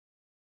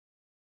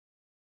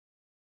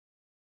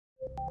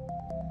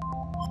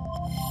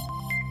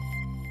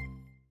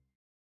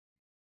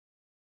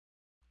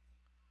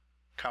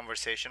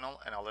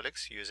Conversational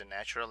analytics using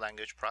natural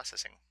language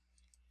processing.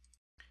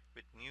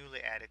 With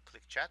newly added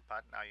Qlik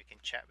chatbot, now you can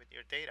chat with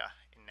your data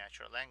in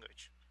natural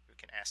language. You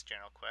can ask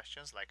general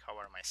questions like how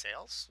are my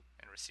sales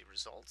and receive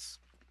results.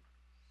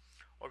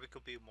 Or we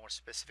could be more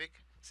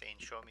specific, saying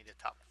show me the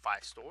top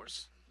 5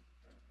 stores.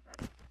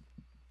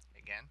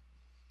 Again,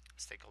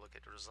 let's take a look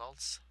at the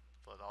results.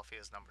 Philadelphia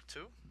is number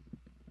 2.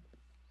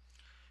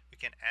 You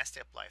can ask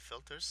to apply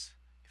filters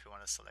if you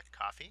want to select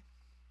coffee.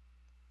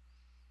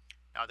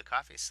 Now the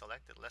coffee is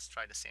selected. Let's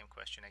try the same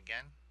question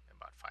again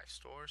about 5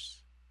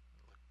 stores.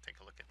 Take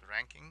a look at the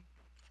ranking.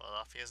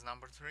 Philadelphia is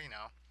number 3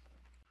 now.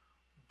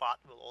 Bot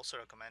will also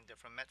recommend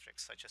different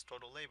metrics such as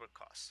total labor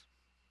costs.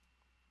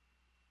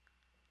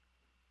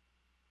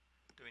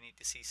 Do we need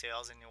to see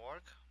sales in New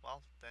York?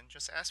 Well, then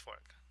just ask for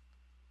it.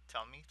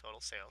 Tell me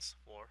total sales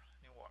for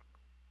New York.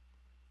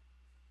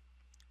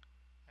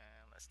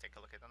 And let's take a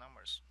look at the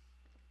numbers.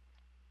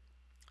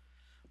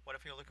 What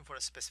if you're looking for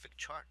a specific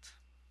chart?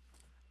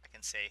 I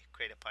can say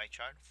create a pie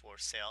chart for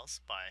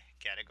sales by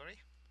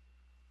category,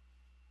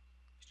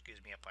 which gives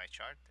me a pie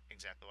chart,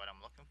 exactly what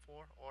I'm looking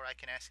for. Or I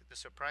can ask it to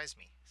surprise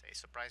me. Say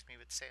surprise me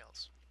with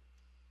sales.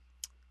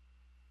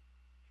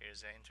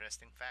 Here's an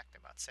interesting fact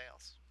about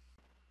sales.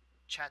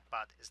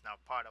 Chatbot is now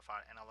part of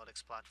our analytics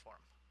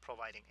platform,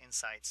 providing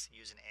insights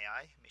using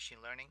AI,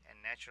 machine learning,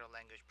 and natural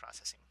language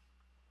processing.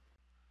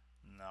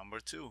 Number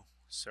 2,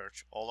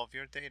 search all of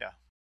your data.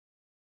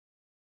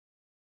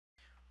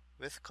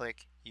 With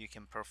Qlik, you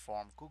can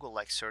perform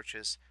Google-like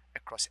searches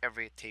across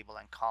every table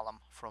and column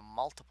from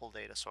multiple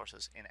data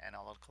sources in an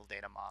analytical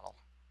data model.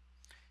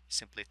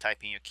 Simply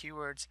type in your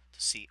keywords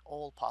to see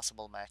all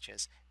possible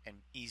matches and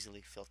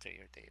easily filter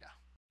your data.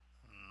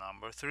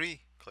 Number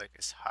 3, Qlik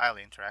is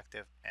highly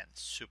interactive and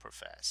super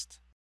fast.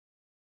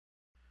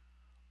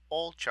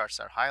 All charts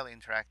are highly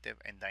interactive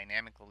and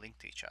dynamically linked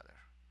to each other.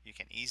 You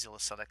can easily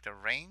select a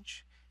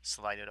range,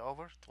 slide it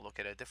over to look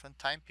at a different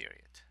time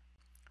period.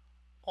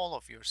 All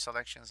of your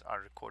selections are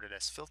recorded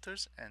as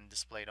filters and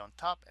displayed on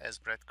top as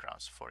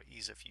breadcrumbs for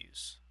ease of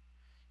use.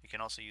 You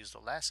can also use the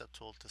lasso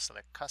tool to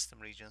select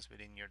custom regions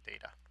within your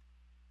data.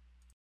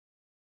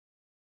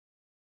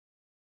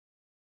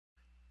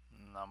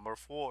 Number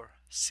 4,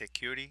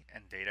 security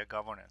and data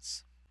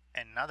governance.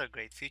 Another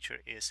great feature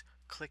is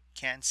Qlik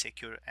can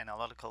secure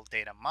analytical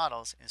data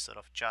models instead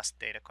of just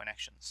data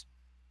connections.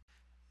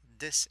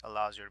 This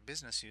allows your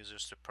business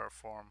users to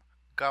perform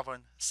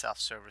governed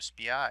self-service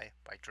BI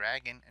by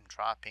dragging and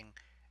dropping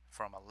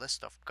from a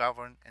list of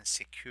governed and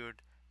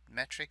secured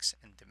metrics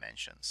and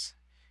dimensions.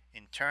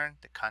 In turn,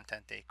 the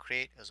content they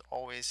create is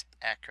always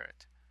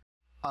accurate.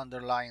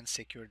 Underlying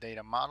secure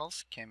data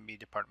models can be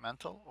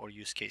departmental or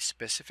use case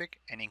specific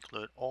and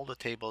include all the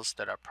tables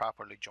that are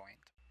properly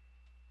joined.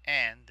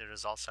 And the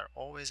results are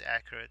always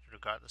accurate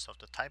regardless of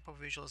the type of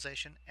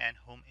visualization and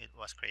whom it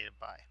was created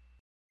by.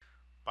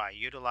 By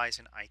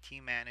utilizing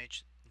IT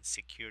managed and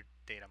secured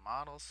data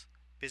models,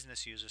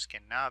 business users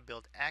can now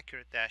build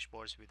accurate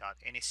dashboards without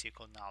any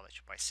SQL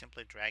knowledge by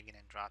simply dragging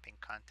and dropping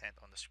content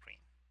on the screen.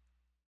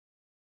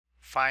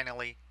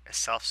 Finally, a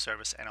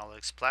self-service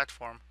analytics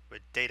platform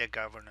with data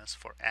governance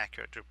for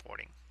accurate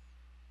reporting.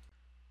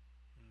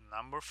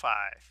 Number 5,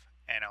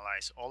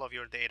 analyze all of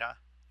your data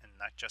and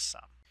not just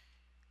some.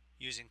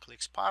 Using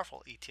Qlik's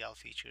powerful ETL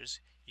features,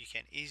 you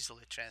can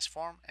easily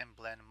transform and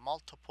blend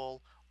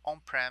multiple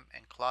on-prem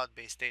and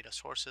cloud-based data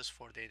sources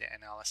for data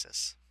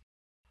analysis.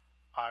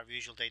 Our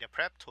Visual Data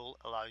Prep tool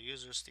allows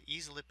users to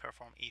easily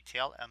perform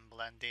ETL and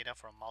blend data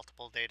from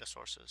multiple data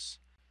sources.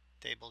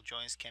 Table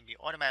joins can be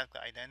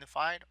automatically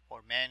identified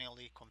or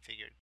manually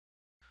configured.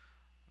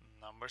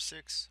 Number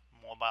 6,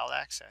 mobile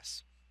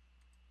access.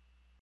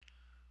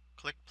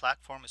 Qlik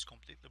platform is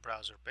completely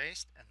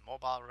browser-based and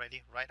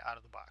mobile-ready right out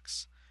of the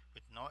box,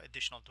 with no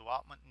additional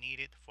development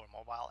needed for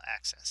mobile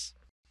access.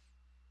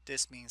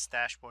 This means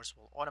dashboards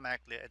will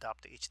automatically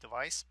adapt to each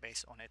device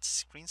based on its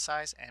screen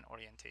size and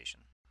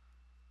orientation.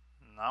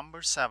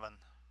 Number 7,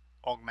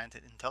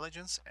 augmented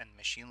intelligence and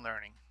machine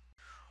learning.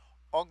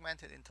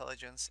 Augmented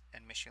intelligence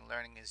and machine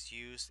learning is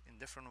used in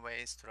different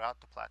ways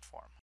throughout the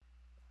platform.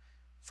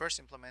 First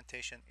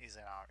implementation is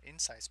in our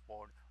insights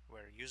board,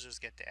 where users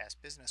get to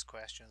ask business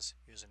questions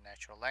using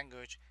natural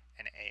language,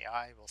 and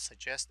AI will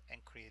suggest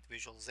and create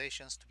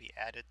visualizations to be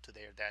added to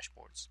their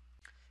dashboards.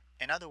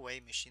 Another way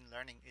machine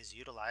learning is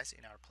utilized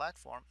in our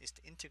platform is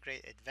to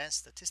integrate advanced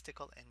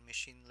statistical and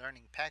machine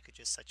learning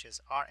packages such as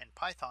R and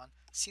Python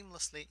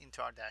seamlessly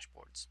into our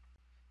dashboards.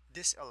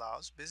 This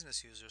allows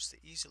business users to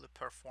easily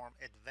perform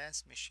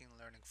advanced machine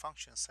learning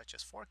functions such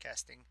as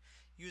forecasting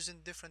using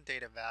different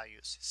data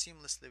values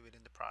seamlessly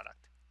within the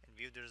product and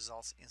view the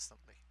results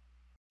instantly.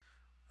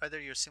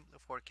 Whether you're simply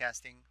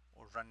forecasting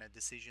or run a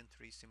decision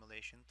tree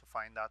simulation to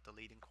find out the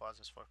leading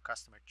causes for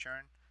customer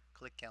churn,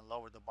 Qlik can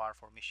lower the bar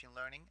for machine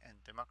learning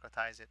and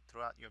democratize it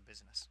throughout your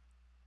business.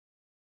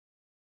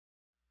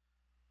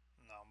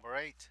 Number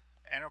 8,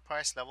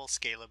 enterprise level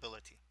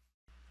scalability.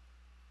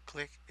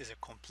 Qlik is a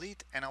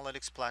complete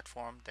analytics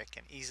platform that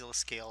can easily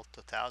scale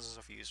to thousands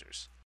of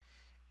users.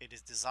 It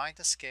is designed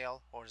to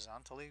scale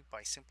horizontally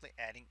by simply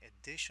adding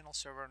additional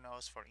server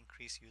nodes for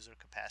increased user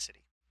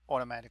capacity.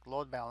 Automatic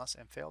load balance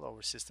and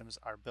failover systems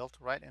are built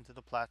right into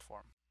the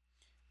platform.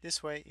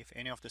 This way, if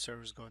any of the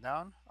servers go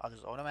down,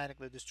 others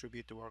automatically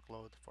distribute the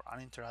workload for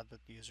uninterrupted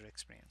user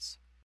experience.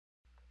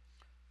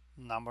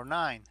 Number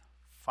 9.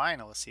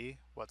 Finally, see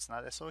what's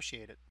not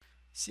associated.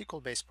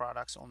 SQL-based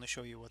products only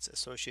show you what's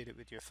associated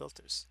with your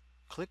filters.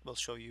 Qlik will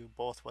show you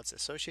both what's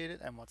associated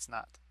and what's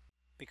not,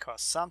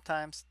 because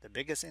sometimes the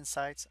biggest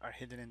insights are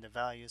hidden in the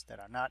values that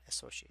are not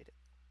associated,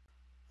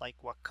 like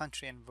what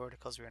country and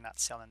verticals we're not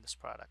selling this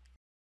product.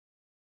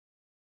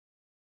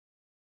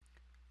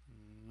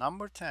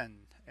 Number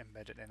 10.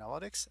 Embedded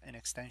analytics and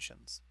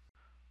extensions.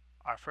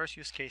 Our first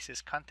use case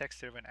is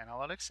context-driven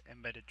analytics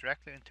embedded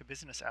directly into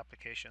business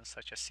applications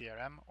such as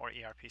CRM or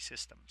ERP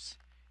systems.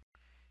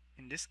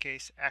 In this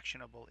case,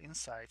 actionable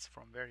insights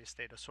from various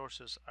data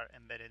sources are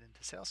embedded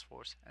into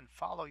Salesforce and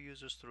follow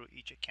users through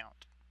each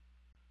account,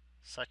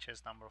 such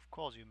as number of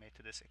calls you made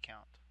to this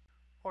account,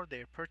 or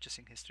their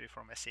purchasing history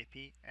from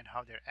SAP and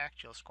how their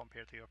actuals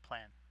compare to your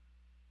plan.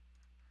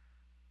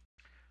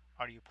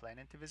 Are you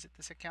planning to visit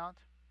this account?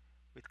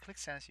 With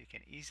QliKSense, you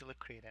can easily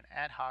create an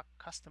ad hoc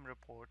custom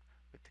report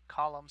with the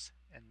columns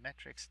and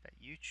metrics that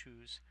you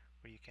choose,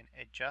 where you can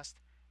adjust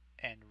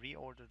and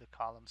reorder the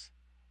columns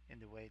in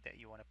the way that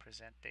you want to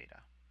present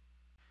data.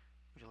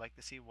 Would you like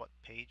to see what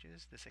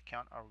pages this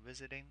account are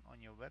visiting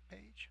on your web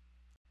page?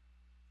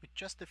 With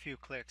just a few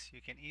clicks,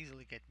 you can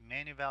easily get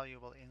many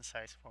valuable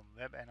insights from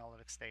web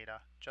analytics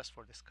data just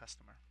for this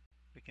customer.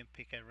 We can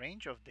pick a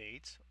range of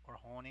dates or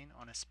hone in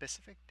on a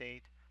specific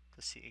date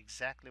to see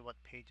exactly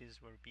what pages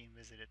were being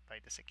visited by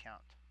this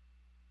account.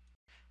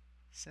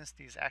 Since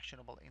these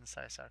actionable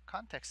insights are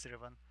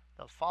context-driven,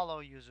 they'll follow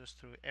users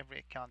through every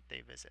account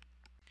they visit.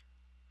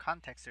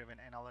 Context-driven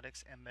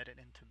analytics embedded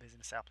into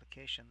business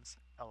applications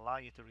allow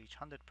you to reach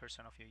 100%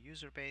 of your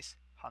user base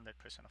 100%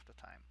 of the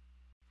time.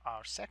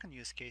 Our second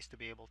use case to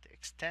be able to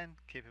extend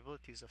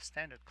capabilities of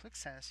standard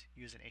QliKSense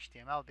using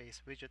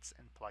HTML-based widgets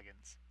and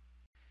plugins.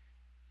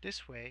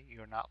 This way,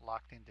 you're not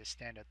locked into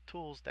standard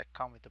tools that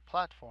come with the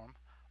platform,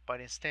 but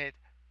instead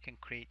can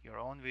create your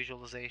own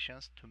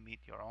visualizations to meet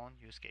your own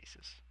use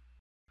cases.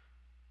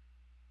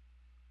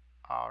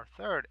 Our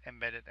third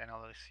embedded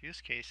analytics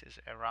use case is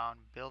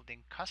around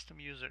building custom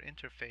user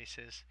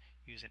interfaces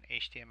using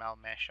HTML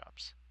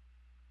mashups.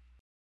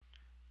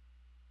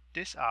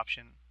 This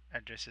option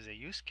addresses a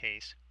use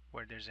case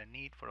where there's a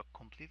need for a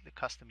completely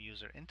custom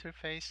user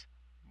interface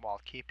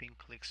while keeping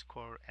Qlik's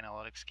core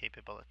analytics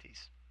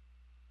capabilities.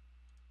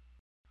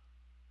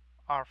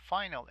 Our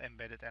final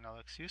embedded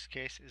analytics use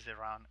case is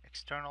around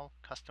external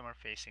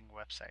customer-facing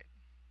website.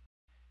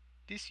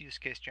 This use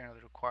case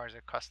generally requires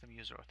a custom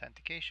user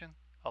authentication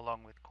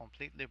along with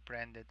completely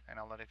branded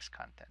analytics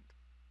content.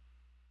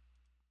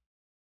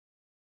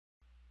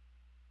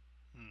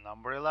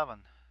 Number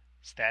 11.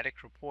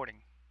 Static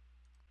reporting.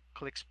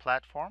 Qlik's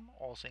platform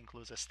also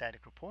includes a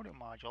static reporting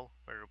module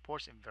where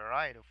reports in a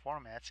variety of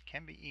formats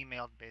can be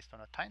emailed based on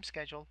a time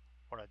schedule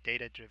or a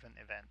data-driven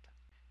event.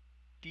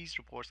 These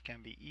reports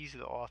can be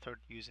easily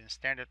authored using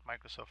standard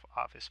Microsoft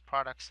Office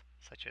products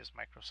such as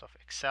Microsoft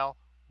Excel,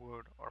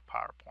 Word, or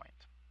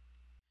PowerPoint.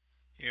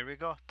 Here we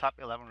go, top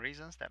 11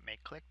 reasons that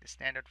make Qlik the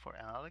standard for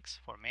analytics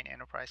for many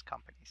enterprise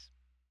companies.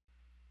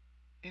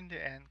 In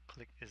the end,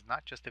 Qlik is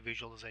not just a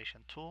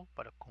visualization tool,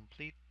 but a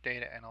complete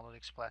data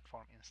analytics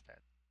platform instead.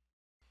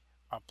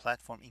 Our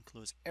platform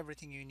includes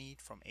everything you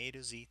need from A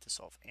to Z to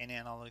solve any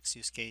analytics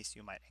use case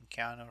you might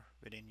encounter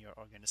within your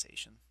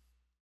organization.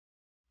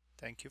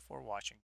 Thank you for watching.